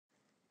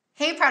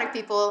Hey product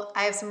people,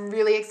 I have some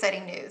really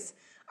exciting news.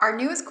 Our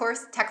newest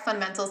course, Tech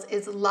Fundamentals,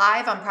 is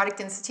live on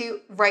Product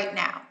Institute right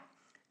now.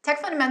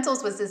 Tech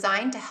Fundamentals was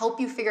designed to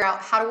help you figure out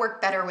how to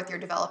work better with your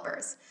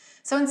developers.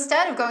 So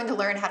instead of going to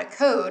learn how to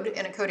code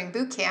in a coding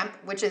bootcamp,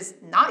 which is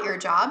not your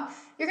job,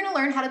 you're going to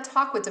learn how to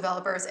talk with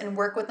developers and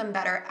work with them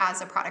better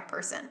as a product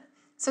person.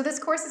 So this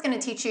course is going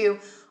to teach you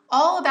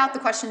all about the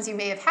questions you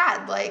may have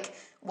had, like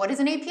what is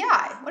an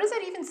API? What does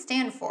that even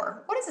stand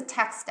for? What is a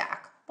tech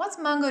stack? What's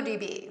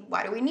MongoDB?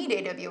 Why do we need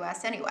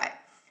AWS anyway?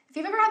 If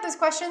you've ever had those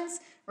questions,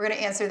 we're going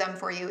to answer them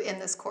for you in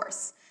this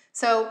course.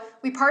 So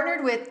we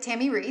partnered with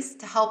Tammy Reese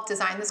to help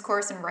design this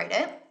course and write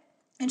it.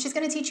 And she's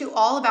going to teach you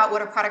all about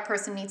what a product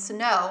person needs to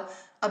know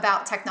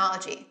about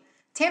technology.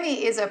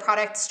 Tammy is a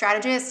product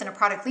strategist and a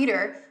product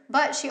leader,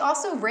 but she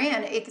also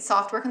ran a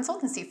software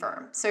consultancy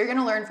firm. So you're going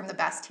to learn from the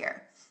best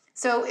here.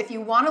 So if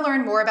you want to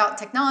learn more about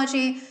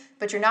technology,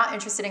 but you're not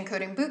interested in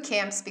coding boot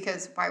camps,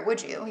 because why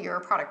would you? You're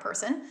a product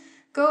person.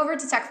 Go over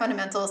to Tech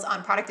Fundamentals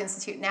on Product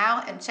Institute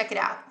now and check it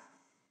out.